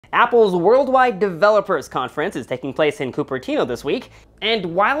Apple's Worldwide Developers Conference is taking place in Cupertino this week,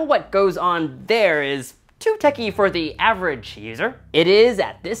 and while what goes on there is too techy for the average user, it is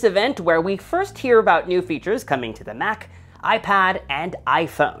at this event where we first hear about new features coming to the Mac, iPad, and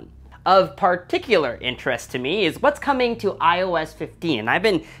iPhone. Of particular interest to me is what's coming to iOS 15, and I've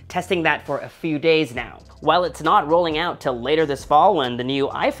been testing that for a few days now. While it's not rolling out till later this fall when the new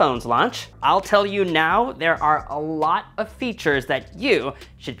iPhones launch, I'll tell you now there are a lot of features that you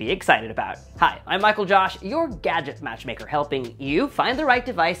should be excited about. Hi, I'm MICHAELJOSH, your gadget matchmaker, helping you find the right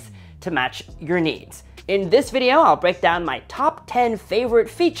device to match your needs. In this video, I'll break down my top 10 favorite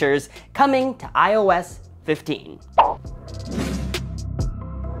features coming to iOS 15.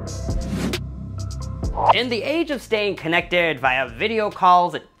 In the age of staying connected via video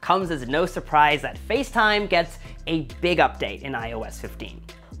calls, it comes as no surprise that FaceTime gets a big update in iOS 15.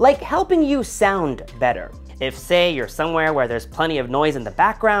 Like helping you sound better. If, say, you're somewhere where there's plenty of noise in the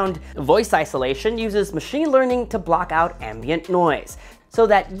background, voice isolation uses machine learning to block out ambient noise, so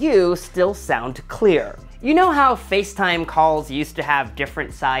that you still sound clear. You know how FaceTime calls used to have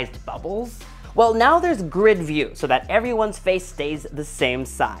different sized bubbles? Well, now there's grid view so that everyone's face stays the same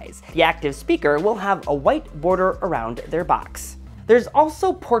size. The active speaker will have a white border around their box. There's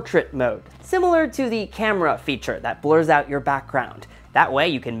also portrait mode, similar to the camera feature that blurs out your background. That way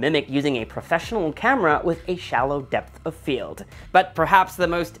you can mimic using a professional camera with a shallow depth of field. But perhaps the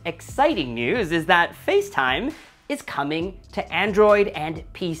most exciting news is that FaceTime is coming to Android and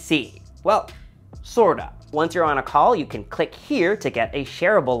PC. Well, sorta. Once you're on a call, you can click here to get a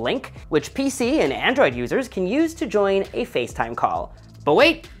shareable link, which PC and Android users can use to join a FaceTime call. But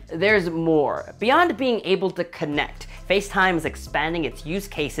wait, there's more. Beyond being able to connect, FaceTime is expanding its use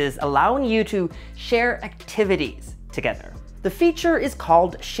cases, allowing you to share activities together. The feature is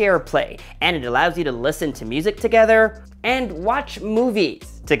called SharePlay, and it allows you to listen to music together and watch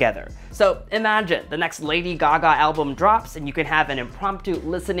movies together. So imagine the next Lady Gaga album drops and you can have an impromptu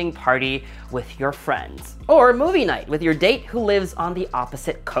listening party with your friends. Or movie night with your date who lives on the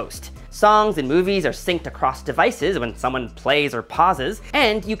opposite coast. Songs and movies are synced across devices when someone plays or pauses,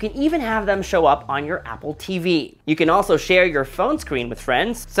 and you can even have them show up on your Apple TV. You can also share your phone screen with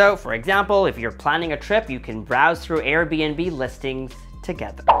friends. So for example, if you're planning a trip, you can browse through Airbnb listings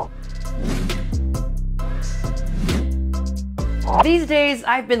together. These days,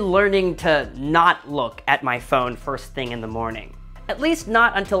 I've been learning to not look at my phone first thing in the morning. At least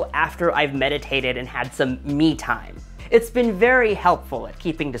not until after I've meditated and had some me time. It's been very helpful at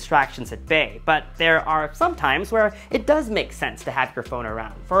keeping distractions at bay, but there are some times where it does make sense to have your phone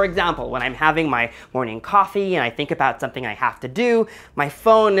around. For example, when I'm having my morning coffee and I think about something I have to do, my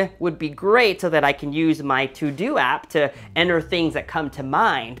phone would be great so that I can use my to-do app to enter things that come to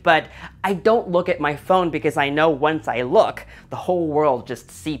mind, but I don't look at my phone because I know once I look, the whole world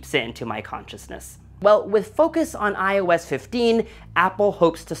just seeps into my consciousness. Well, with focus on iOS 15, Apple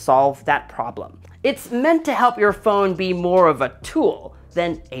hopes to solve that problem. It's meant to help your phone be more of a tool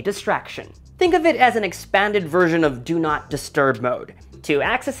than a distraction. Think of it as an expanded version of Do Not Disturb mode. To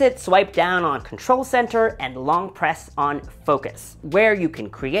access it, swipe down on Control Center and long press on Focus, where you can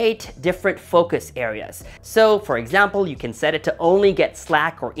create different focus areas. So, for example, you can set it to only get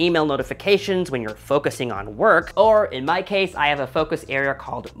Slack or email notifications when you're focusing on work, or in my case, I have a focus area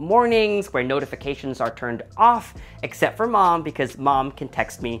called Mornings, where notifications are turned off, except for Mom, because Mom can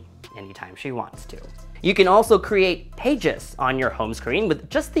text me anytime she wants to. You can also create pages on your home screen with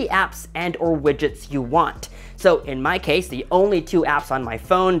just the apps and/or widgets you want. So in my case, the only two apps on my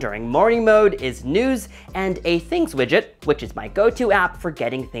phone during morning mode is News and a Things widget, which is my go-to app for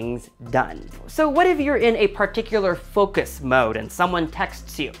getting things done. So what if you're in a particular focus mode and someone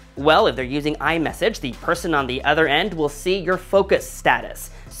texts you? Well, if they're using iMessage, the person on the other end will see your focus status,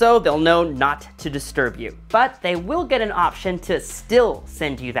 so they'll know not to disturb you. But they will get an option to still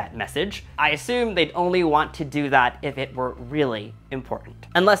send you that message. I assume they'd only want to do that if it were really important.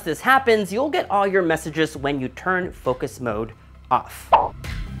 Unless this happens, you'll get all your messages when you turn focus mode off.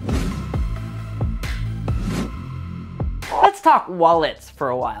 Let's talk wallets for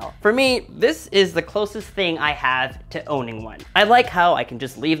a while. For me, this is the closest thing I have to owning one. I like how I can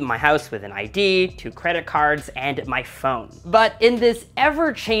just leave my house with an ID, 2 credit cards, and my phone. But in this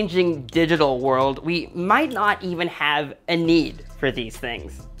ever-changing digital world, we might not even have a need for these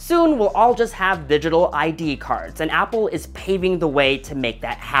things. Soon we'll all just have digital ID cards, and Apple is paving the way to make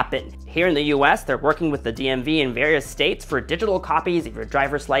that happen. Here in the US, they're working with the DMV in various states for digital copies of your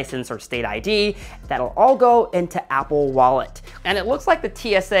driver's license or state ID that'll all go into Apple Wallet. And it looks like the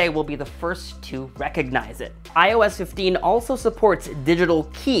TSA will be the first to recognize it. iOS 15 also supports digital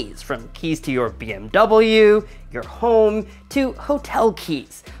keys, from keys to your BMW, your home, to hotel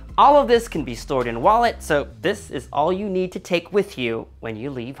keys. All of this can be stored in Wallet, so this is all you need to take with you when you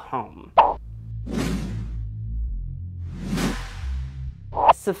leave home.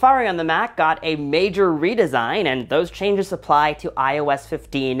 Safari on the Mac got a major redesign, and those changes apply to iOS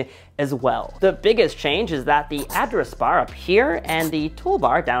 15 as well. The biggest change is that the address bar up here and the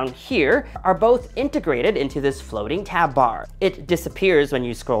toolbar down here are both integrated into this floating tab bar. It disappears when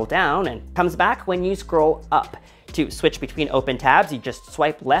you scroll down and comes back when you scroll up. To switch between open tabs, you just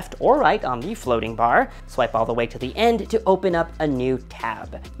swipe left or right on the floating bar, swipe all the way to the end to open up a new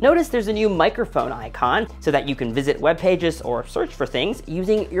tab. Notice there's a new microphone icon so that you can visit web pages or search for things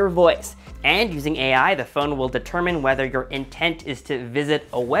using your voice. And using AI, the phone will determine whether your intent is to visit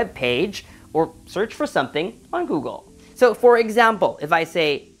a web page or search for something on Google. So for example, if I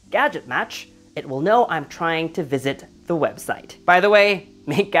say GadgetMatch, it will know I'm trying to visit the website. By the way,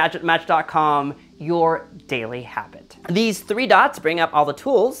 make GadgetMatch.com your daily habit. These 3 dots bring up all the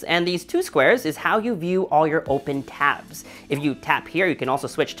tools, and these 2 squares is how you view all your open tabs. If you tap here, you can also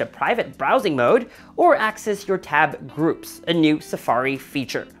switch to private browsing mode or access your tab groups, a new Safari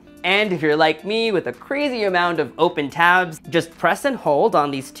feature. And if you're like me with a crazy amount of open tabs, just press and hold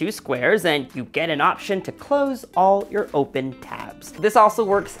on these 2 squares and you get an option to close all your open tabs. This also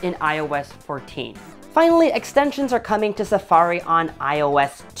works in iOS 14. Finally, extensions are coming to Safari on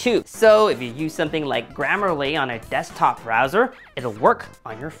iOS 2. So if you use something like Grammarly on a desktop browser, it'll work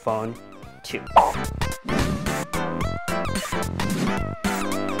on your phone too.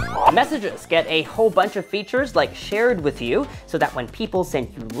 Messages get a whole bunch of features like shared with you, so that when people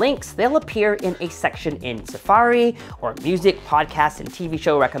send you links, they'll appear in a section in Safari, or music, podcasts, and TV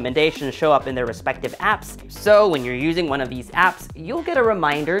show recommendations show up in their respective apps. So when you're using one of these apps, you'll get a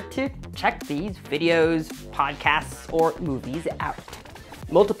reminder to check these videos, podcasts, or movies out.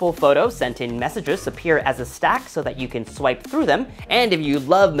 Multiple photos sent in messages appear as a stack so that you can swipe through them. And if you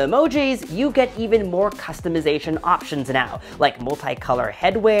love memojis, you get even more customization options now, like multicolor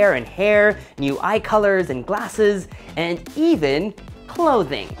headwear and hair, new eye colors and glasses, and even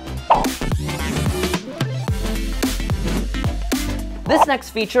clothing. This next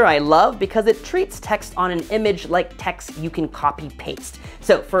feature I love because it treats text on an image like text you can copy-paste.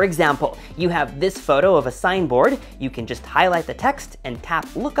 So for example, you have this photo of a signboard, you can just highlight the text and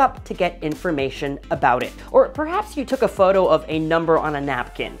tap Lookup to get information about it. Or perhaps you took a photo of a number on a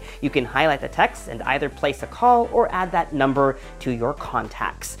napkin. You can highlight the text and either place a call or add that number to your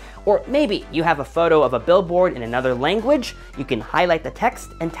contacts. Or maybe you have a photo of a billboard in another language, you can highlight the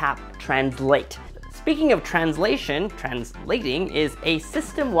text and tap Translate. Speaking of translation, translating is a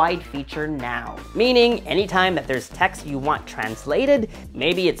system-wide feature now, meaning anytime that there's text you want translated,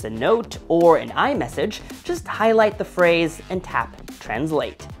 maybe it's a note or an iMessage, just highlight the phrase and tap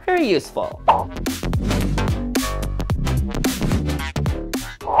Translate. Very useful.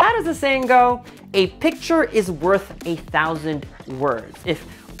 How does the saying go? A picture is worth 1,000 words. If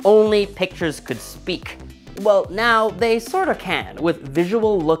only pictures could speak. Well, now they sorta can with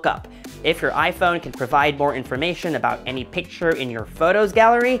Visual Lookup. If your iPhone can provide more information about any picture in your photos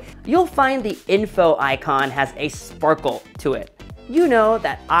gallery, you'll find the info icon has a sparkle to it. You know,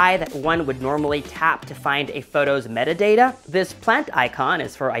 that eye that one would normally tap to find a photo's metadata? This plant icon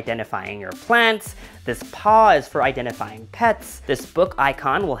is for identifying your plants, this paw is for identifying pets, this book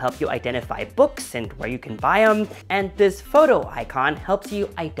icon will help you identify books and where you can buy them, and this photo icon helps you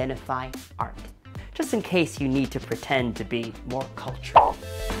identify art. Just in case you need to pretend to be more cultural.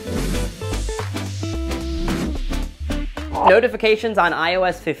 Notifications on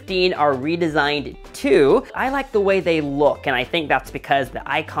iOS 15 are redesigned too. I like the way they look, and I think that's because the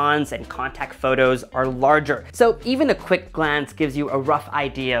icons and contact photos are larger. So even a quick glance gives you a rough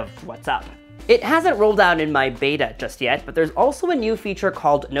idea of what's up. It hasn't rolled out in my beta just yet, but there's also a new feature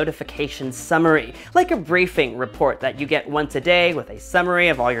called Notification Summary, like a briefing report that you get once a day with a summary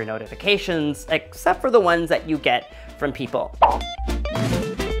of all your notifications, except for the ones that you get from people.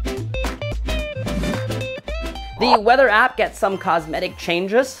 The weather app gets some cosmetic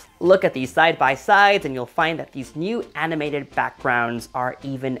changes. Look at these side-by-sides and you'll find that these new animated backgrounds are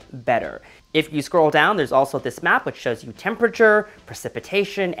even better. If you scroll down, there's also this map which shows you temperature,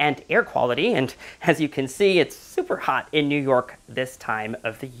 precipitation, and air quality, and as you can see, it's super hot in New York this time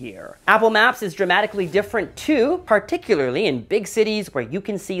of the year. Apple Maps is dramatically different too, particularly in big cities where you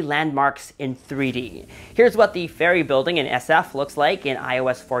can see landmarks in 3D. Here's what the ferry building in SF looks like in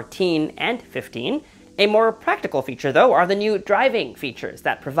iOS 14 and 15. A more practical feature, though, are the new driving features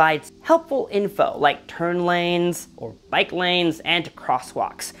that provide helpful info like turn lanes or bike lanes and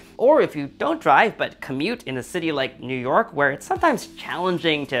crosswalks. Or if you don't drive but commute in a city like New York, where it's sometimes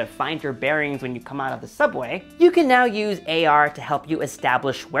challenging to find your bearings when you come out of the subway, you can now use AR to help you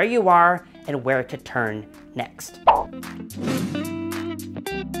establish where you are and where to turn next.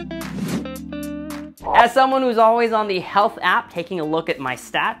 As someone who's always on the health app taking a look at my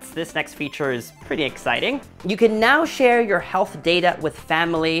stats, this next feature is pretty exciting. You can now share your health data with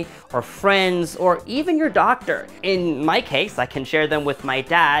family or friends or even your doctor. In my case, I can share them with my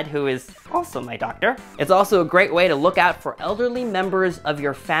dad, who is also my doctor. It's also a great way to look out for elderly members of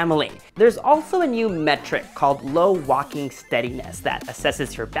your family. There's also a new metric called low walking steadiness that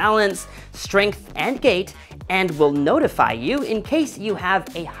assesses your balance, strength, and gait, and will notify you in case you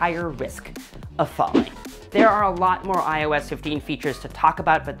have a higher risk of falling. There are a lot more iOS 15 features to talk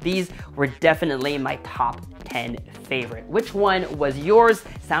about, but these were definitely my top 10 favorite. Which one was yours?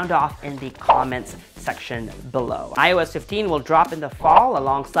 Sound off in the comments section below. iOS 15 will drop in the fall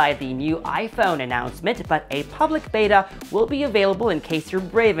alongside the new iPhone announcement, but a public beta will be available in case you're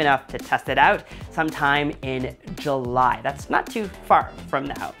brave enough to test it out sometime in July. That's not too far from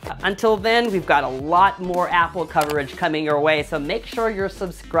now. Until then, we've got a lot more Apple coverage coming your way, so make sure you're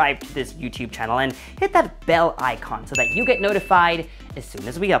subscribed to this YouTube channel and hit that bell icon so that you get notified as soon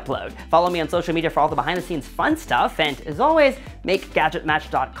as we upload. Follow me on social media for all the behind the scenes fun stuff, and as always, make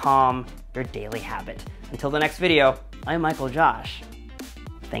GadgetMatch.com your daily habit. Until the next video, I'm MICHAELJOSH.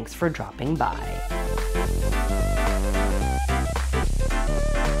 Thanks for dropping by.